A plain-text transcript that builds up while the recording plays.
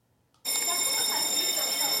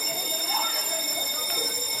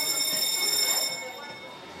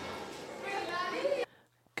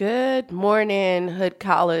Good morning, Hood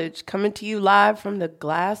College. Coming to you live from the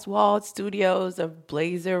glass-walled studios of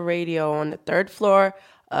Blazer Radio on the third floor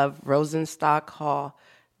of Rosenstock Hall.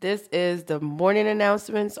 This is the morning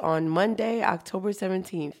announcements on Monday, October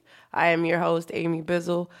 17th. I am your host, Amy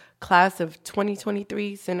Bisle, class of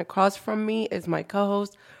 2023. Sitting across from me is my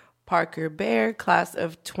co-host, Parker Baer, class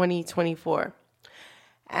of 2024.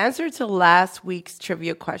 Answer to last week's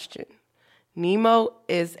trivia question. Nemo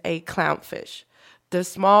is a clownfish. The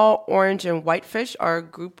small orange and white fish are a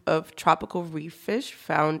group of tropical reef fish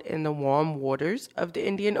found in the warm waters of the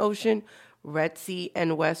Indian Ocean, Red Sea,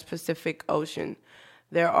 and West Pacific Ocean.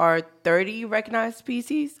 There are 30 recognized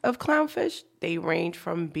species of clownfish. They range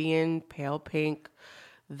from being pale pink,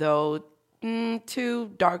 though,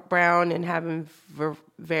 to dark brown and having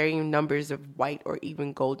varying numbers of white or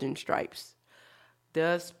even golden stripes.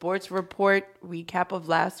 The sports report recap of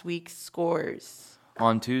last week's scores.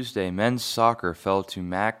 On Tuesday, men's soccer fell to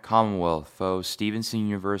MAC Commonwealth foe Stevenson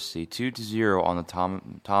University 2-0 on the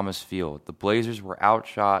Thomas Field. The Blazers were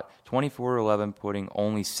outshot 24-11, putting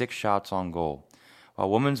only 6 shots on goal. While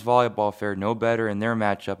women's volleyball fared no better in their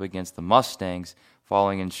matchup against the Mustangs,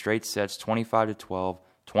 falling in straight sets 25-12,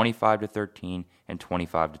 25-13, and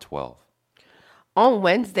 25-12. On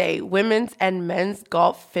Wednesday, women's and men's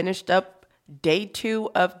golf finished up day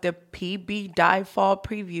 2 of the PB Dive Fall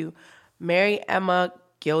Preview. Mary Emma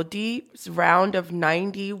Gildee's round of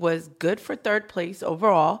 90 was good for third place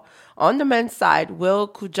overall. On the men's side, Will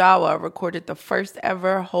Kujawa recorded the first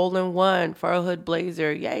ever hole-in-one for a Hood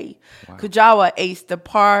Blazer. Yay. Wow. Kujawa aced the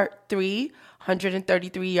par 3,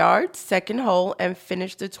 133 yards, second hole, and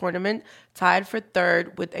finished the tournament tied for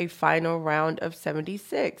third with a final round of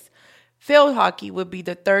 76. Field hockey would be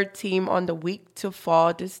the third team on the week to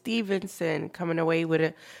fall to Stevenson, coming away with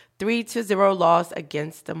a 3-0 loss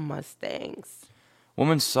against the Mustangs.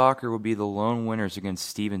 Women's soccer will be the lone winners against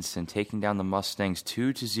Stevenson, taking down the Mustangs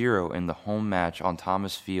 2-0 in the home match on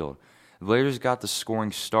Thomas Field. The Blazers got the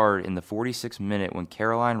scoring started in the 46th minute when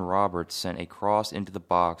Caroline Roberts sent a cross into the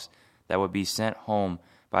box that would be sent home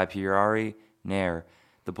by Pierre Nair.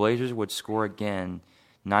 The Blazers would score again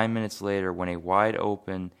 9 minutes later when a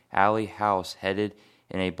wide-open alley house headed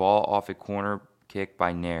in a ball off a corner kick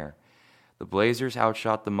by Nair. The Blazers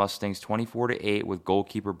outshot the Mustangs 24-8 with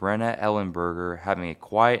goalkeeper Brenna Ellenberger having a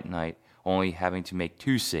quiet night, only having to make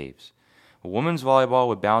 2 saves. Women's volleyball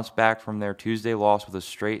would bounce back from their Tuesday loss with a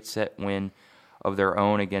straight set win of their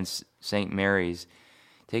own against St. Mary's,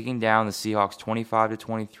 taking down the Seahawks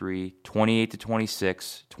 25-23,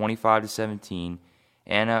 28-26, 25-17.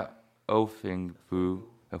 Anna Ofebu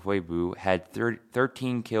had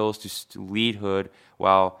 13 kills to lead Hood,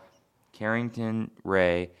 while Carrington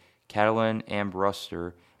Ray, Catalin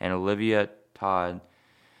Ambruster, and Olivia Todd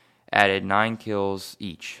added 9 kills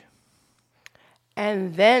each.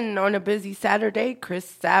 And then on a busy Saturday, Chris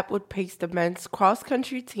Sapp would pace the men's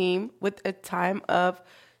cross-country team with a time of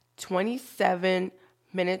 27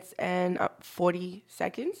 minutes and 40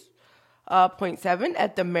 seconds. 0.7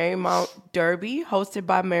 at the Marymount Derby, hosted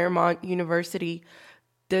by Marymount University.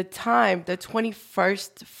 The time, the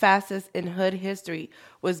 21st fastest in Hood history,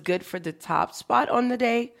 was good for the top spot on the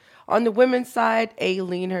day. On the women's side,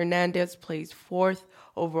 Aileen Hernandez placed 4th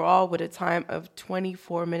overall with a time of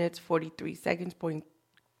 24 minutes, 43 seconds,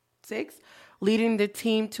 0.6, leading the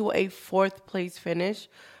team to a 4th place finish.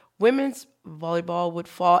 Women's volleyball would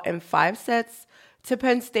fall in 5 sets to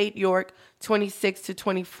Penn State York,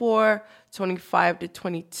 26-24,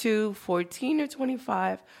 25-22,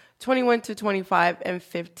 14-25, 21-25, and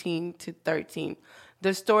 15-13.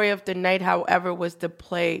 The story of the night, however, was the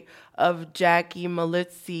play of Jackie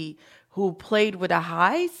Malitzi, who played with a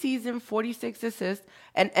high season 46 assists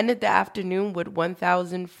and ended the afternoon with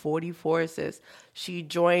 1,044 assists. She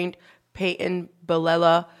joined Peyton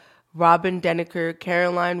Bilella, Robin Denneker,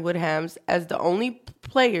 Caroline Woodhams as the only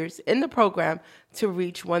players in the program to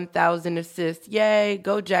reach 1,000 assists. Yay,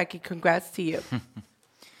 go Jackie, congrats to you.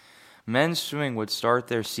 Men's swimming would start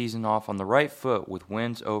their season off on the right foot with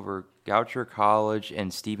wins over Goucher College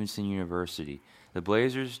and Stevenson University. The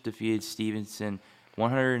Blazers defeated Stevenson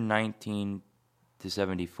 119-74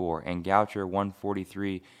 and Goucher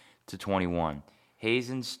 143-21.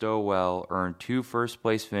 Hazen Stowell earned 2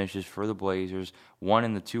 first-place finishes for the Blazers, one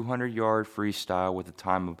in the 200-yard freestyle with a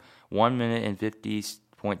time of 1 minute and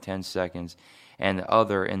 50.10 seconds, and the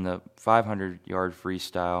other in the 500-yard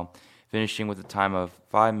freestyle, finishing with a time of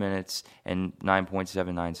 5 minutes and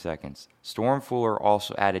 9.79 seconds. Storm Fuller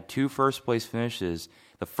also added 2 first-place finishes,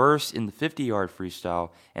 the first in the 50-yard freestyle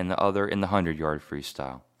and the other in the 100-yard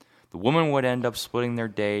freestyle. The women would end up splitting their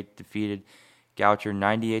day, defeated Goucher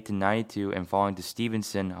 98-92 and falling to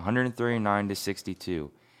Stevenson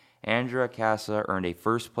 139-62. Andrea Casa earned a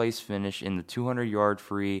first-place finish in the 200-yard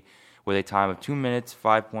free with a time of 2 minutes,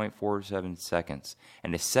 5.47 seconds,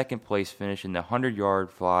 and a second-place finish in the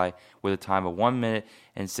 100-yard fly with a time of 1 minute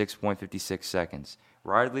and 6.56 seconds.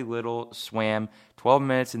 Riley Little swam 12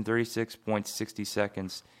 minutes and 36.60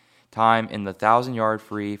 seconds time in the 1,000-yard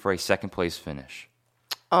free for a second-place finish.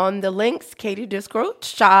 On the links, Katie Discrow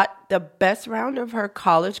shot the best round of her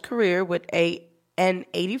college career with an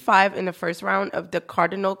 85 in the first round of the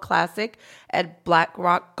Cardinal Classic at Black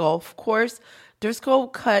Rock Golf Course. Driscoll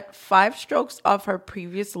cut 5 strokes off her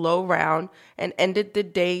previous low round and ended the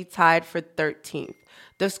day tied for 13th.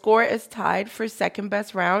 The score is tied for second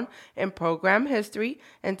best round in program history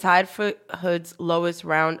and tied for Hood's lowest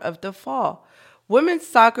round of the fall. Women's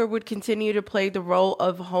soccer would continue to play the role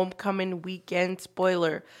of homecoming weekend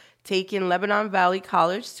spoiler, taking Lebanon Valley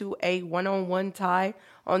College to a 1-on-1 tie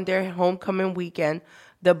on their homecoming weekend.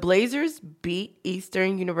 The Blazers beat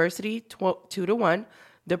Eastern University 2-1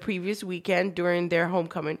 the previous weekend during their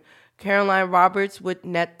homecoming. Caroline Roberts would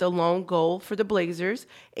net the lone goal for the Blazers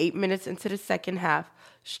 8 minutes into the second half.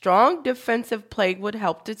 Strong defensive play would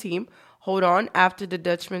help the team hold on after the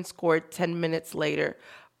Dutchman scored 10 minutes later.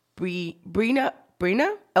 Brina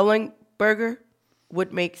Ellenberger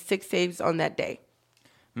would make 6 saves on that day.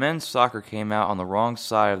 Men's soccer came out on the wrong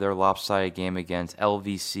side of their lopsided game against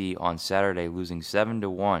LVC on Saturday, losing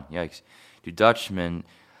 7-1. Yikes. To Dutchman,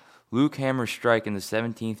 Luke Hammer's strike in the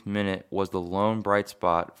 17th minute was the lone bright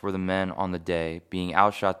spot for the men on the day, being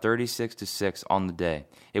outshot 36-6 on the day.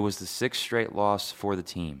 It was the 6th straight loss for the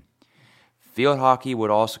team. Field hockey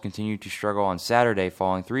would also continue to struggle on Saturday,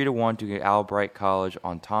 falling 3-1 to Albright College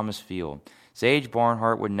on Thomas Field. Sage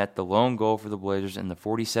Barnhart would net the lone goal for the Blazers in the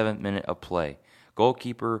 47th minute of play.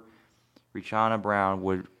 Goalkeeper Richana Brown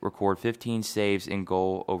would record 15 saves in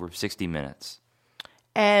goal over 60 minutes.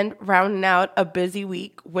 And rounding out a busy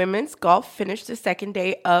week, women's golf finished the second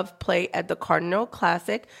day of play at the Cardinal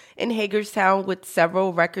Classic in Hagerstown with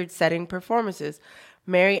several record-setting performances.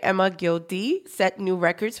 Mary Emma Gildee set new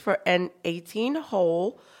records for an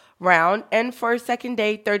 18-hole round and for a second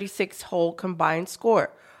day 36-hole combined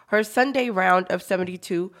score. Her Sunday round of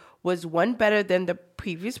 72 was one better than the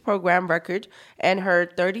previous program record, and her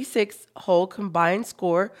 36-hole combined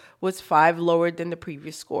score was 5 lower than the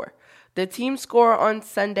previous score. The team score on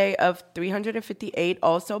Sunday of 358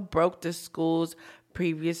 also broke the school's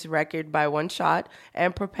previous record by 1 shot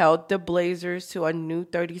and propelled the Blazers to a new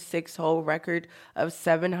 36-hole record of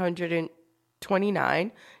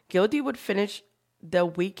 729. Gildee would finish the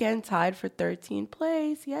weekend tied for 13th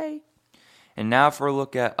place. Yay. And now for a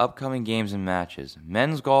look at upcoming games and matches.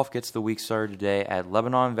 Men's golf gets the week started today at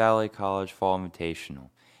Lebanon Valley College Fall Invitational.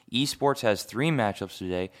 Esports has 3 matchups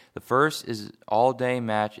today. The first is an all-day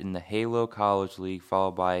match in the Halo College League,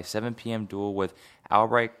 followed by a 7 p.m. duel with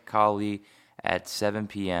Albright College at 7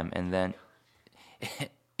 p.m. And then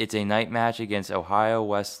it's a night match against Ohio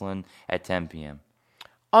Wesleyan at 10 p.m.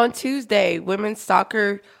 On Tuesday, women's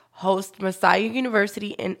soccer host Messiah University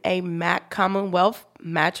in a MAC Commonwealth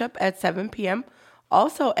matchup at 7 p.m.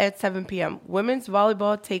 Also at 7 p.m., women's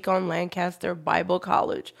volleyball take on Lancaster Bible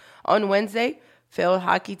College. On Wednesday, field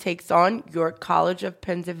hockey takes on York College of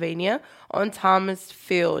Pennsylvania on Thomas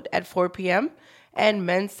Field at 4 p.m., and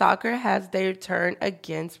men's soccer has their turn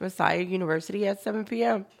against Messiah University at 7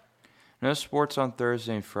 p.m. No sports on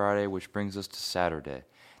Thursday and Friday, which brings us to Saturday.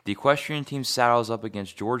 The equestrian team saddles up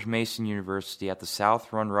against George Mason University at the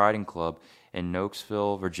South Run Riding Club in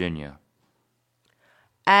Knoxville, Virginia.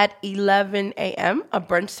 At 11 a.m., a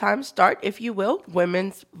brunch time start, if you will,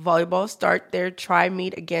 women's volleyball start their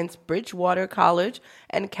tri-meet against Bridgewater College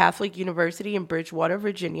and Catholic University in Bridgewater,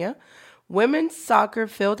 Virginia. Women's soccer,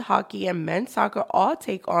 field hockey, and men's soccer all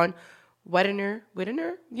take on Widener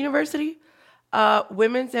University.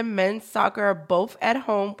 Women's and men's soccer are both at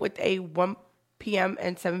home with a 1 p.m.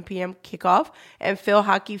 and 7 p.m. kickoff, and field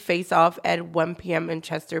hockey face off at 1 p.m. in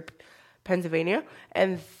Chester, Pennsylvania.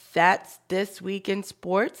 And that's this week in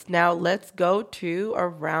sports. Now let's go to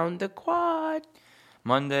Around the Quad.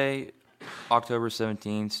 Monday, October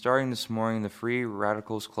 17th, starting this morning, the Free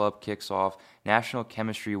Radicals Club kicks off National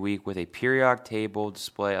Chemistry Week with a periodic table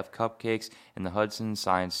display of cupcakes in the Hudson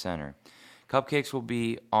Science Center. Cupcakes will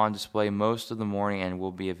be on display most of the morning and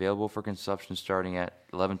will be available for consumption starting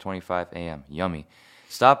at 11:25 a.m. Yummy.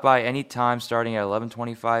 Stop by any time starting at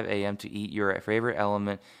 11:25 a.m. to eat your favorite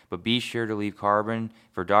element, but be sure to leave carbon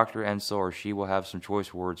for Dr. Ensel or she will have some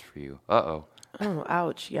choice words for you. Uh-oh. Oh,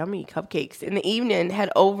 ouch. Yummy cupcakes. In the evening, head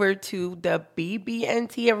over to the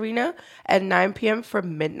BB&T Arena at 9 p.m. for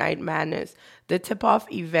Midnight Madness, the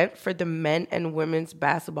tip-off event for the men and women's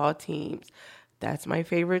basketball teams. That's my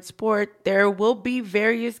favorite sport. There will be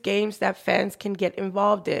various games that fans can get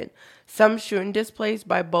involved in. Some shooting displays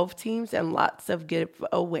by both teams and lots of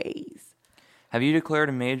giveaways. Have you declared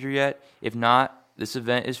a major yet? If not, this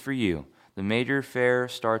event is for you. The major fair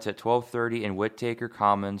starts at 12:30 in Whittaker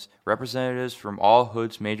Commons. Representatives from all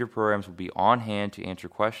Hood's major programs will be on hand to answer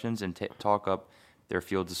questions and talk up their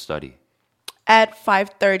fields of study. At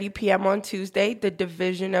 5:30 p.m. on Tuesday, the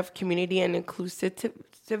Division of Community and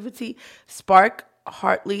Inclusivity Spark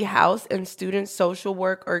Hartley House and Student Social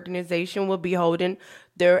Work Organization will be holding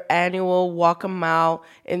their annual Walk a Mile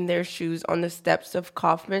in Their Shoes on the steps of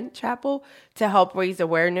Kaufman Chapel to help raise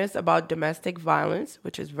awareness about domestic violence,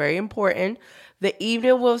 which is very important. The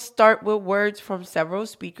evening will start with words from several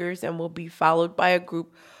speakers and will be followed by a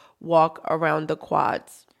group walk around the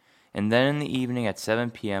quads. And then in the evening at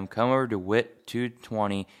 7 p.m., come over to WIT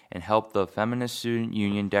 220 and help the Feminist Student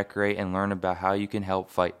Union decorate and learn about how you can help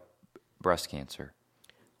fight breast cancer.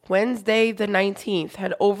 Wednesday the 19th,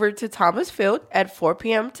 head over to Thomas Field at 4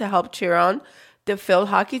 p.m. to help cheer on the field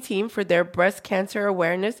hockey team for their breast cancer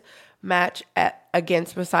awareness match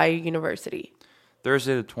against Messiah University.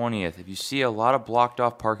 Thursday the 20th, if you see a lot of blocked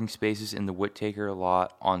off parking spaces in the Whittaker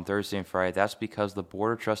lot on Thursday and Friday, that's because the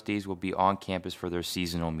Board of Trustees will be on campus for their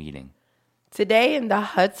seasonal meeting. Today in the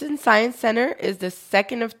Hudson Science Center is the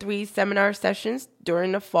second of 3 seminar sessions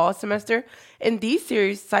during the fall semester. In these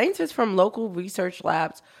series, scientists from local research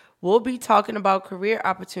labs will be talking about career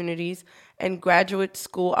opportunities and graduate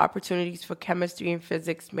school opportunities for chemistry and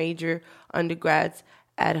physics major undergrads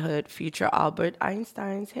at Hood, future Albert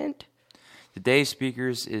Einstein's hint. Today's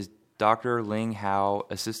speakers is Dr. Ling Hao,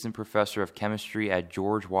 Assistant Professor of Chemistry at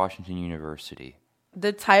George Washington University.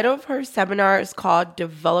 The title of her seminar is called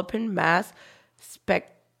Developing Mass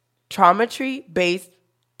Spectrometry-Based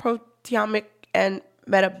Proteomic and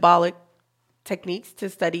Metabolic Techniques to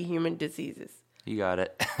Study Human Diseases. You got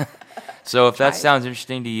it. So if that sounds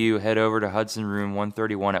interesting to you, head over to Hudson Room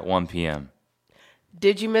 131 at 1 p.m.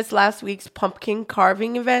 Did you miss last week's pumpkin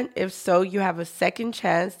carving event? If so, you have a second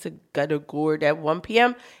chance to get a gourd at 1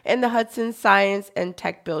 p.m. in the Hudson Science and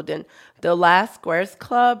Tech Building. The Last Squares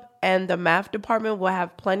Club and the Math Department will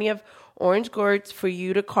have plenty of orange gourds for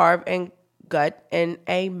you to carve and gut in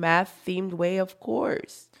a math-themed way, of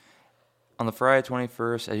course. On the Friday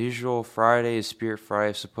 21st, as usual, Friday is Spirit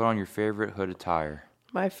Friday, so put on your favorite hood attire.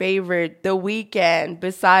 My favorite, the weekend.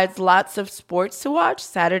 Besides lots of sports to watch,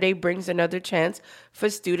 Saturday brings another chance for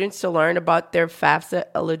students to learn about their FAFSA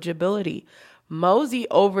eligibility. Mosey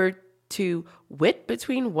over to WIT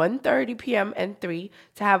between 1:30 p.m. and 3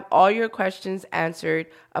 to have all your questions answered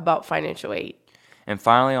about financial aid. And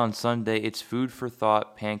finally, on Sunday, it's Food for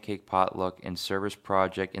Thought, Pancake Potluck, and Service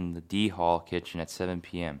Project in the D Hall kitchen at 7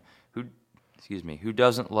 p.m. Who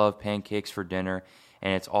doesn't love pancakes for dinner?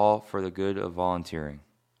 And it's all for the good of volunteering.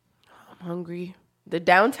 I'm hungry. The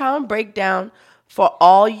Downtown Breakdown. For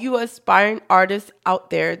all you aspiring artists out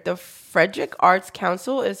there, the Frederick Arts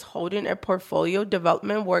Council is holding a portfolio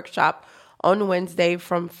development workshop on Wednesday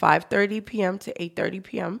from 5:30 p.m. to 8:30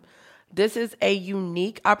 p.m. This is a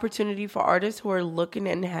unique opportunity for artists who are looking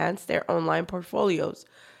to enhance their online portfolios.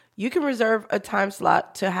 You can reserve a time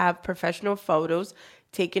slot to have professional photos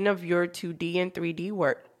taken of your 2D and 3D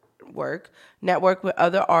work, network with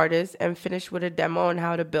other artists, and finish with a demo on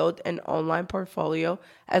how to build an online portfolio,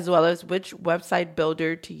 as well as which website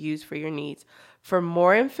builder to use for your needs. For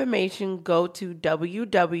more information, go to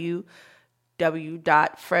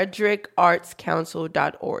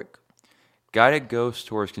www.fredericartscouncil.org. Guided ghost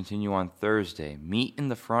tours continue on Thursday. Meet in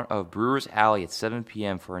the front of Brewers Alley at 7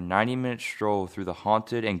 p.m. for a 90-minute stroll through the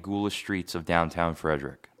haunted and ghoulish streets of downtown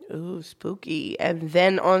Frederick. Ooh, spooky. And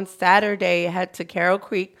then on Saturday, head to Carroll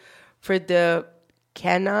Creek for the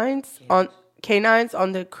Canines on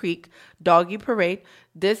the Creek Doggy Parade.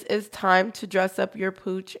 This is time to dress up your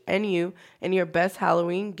pooch and you in your best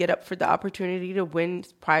Halloween. Get up for the opportunity to win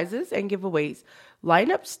prizes and giveaways.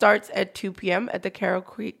 Lineup starts at 2 p.m. at the Carroll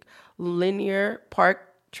Creek Linear Park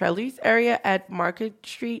Trellis area at Market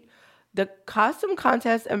Street. The costume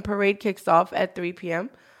contest and parade kicks off at 3 p.m.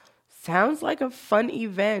 Sounds like a fun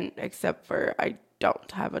event, except for I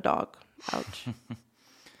don't have a dog. Ouch.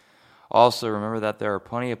 Also, remember that there are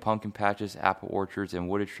plenty of pumpkin patches, apple orchards, and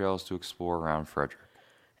wooded trails to explore around Frederick.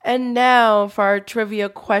 And now for our trivia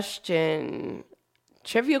question.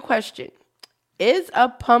 Is a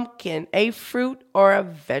pumpkin a fruit or a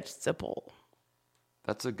vegetable?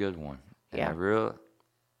 That's a good one. And Yeah.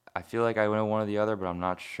 I feel like I know one or the other, but I'm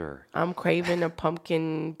not sure. I'm craving a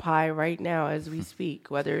pumpkin pie right now as we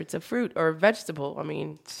speak, whether it's a fruit or a vegetable. I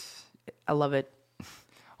mean, I love it.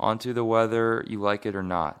 On to the weather, you like it or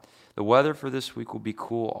not. The weather for this week will be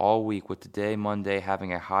cool all week, with today, Monday,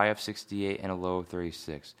 having a high of 68 and a low of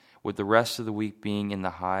 36, with the rest of the week being in the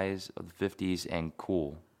highs of the 50s and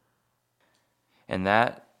cool. And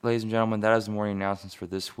that, ladies and gentlemen, that is the morning announcements for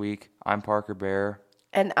this week. I'm Parker Baer.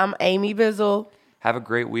 And I'm Amy Bisle. Have a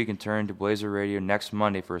great week and turn to Blazer Radio next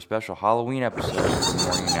Monday for a special Halloween episode of the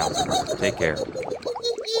morning announcements. Take care.